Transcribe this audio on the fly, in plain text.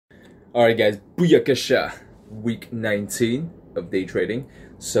Alright guys, Booyakasha, week 19 of day trading.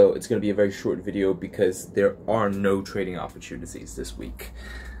 So it's going to be a very short video because there are no trading opportunities this week.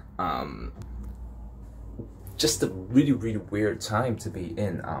 Just a really weird time to be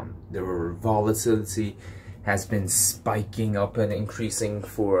in. The volatility has been spiking up and increasing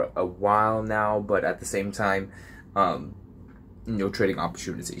for a while now, but at the same time, no trading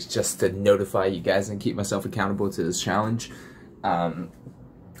opportunities. Just to notify you guys and keep myself accountable to this challenge.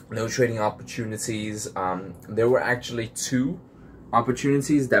 No trading opportunities. There were actually two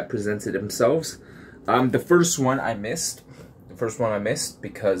opportunities that presented themselves. The first one I missed.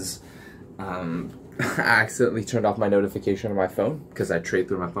 Because I accidentally turned off my notification on my phone because I trade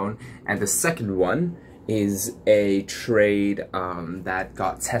through my phone. And the second one is a trade that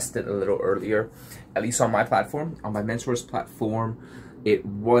got tested a little earlier, at least on my platform. On my mentor's platform, it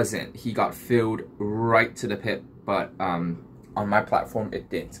wasn't. He got filled right to the pip, but on my platform it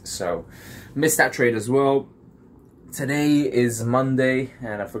didn't. So missed that trade as well. Today is Monday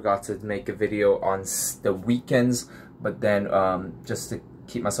and I forgot to make a video on the weekends, but then just to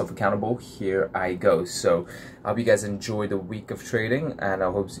keep myself accountable, here I go. So I hope you guys enjoy the week of trading, and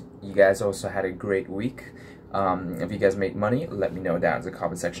I hope you guys also had a great week. If you guys make money, let me know down in the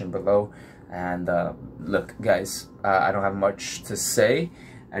comment section below. And look guys, I don't have much to say.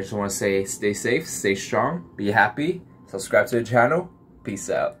 I just want to say stay safe, stay strong, be happy, subscribe to the channel. Peace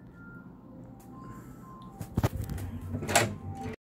out.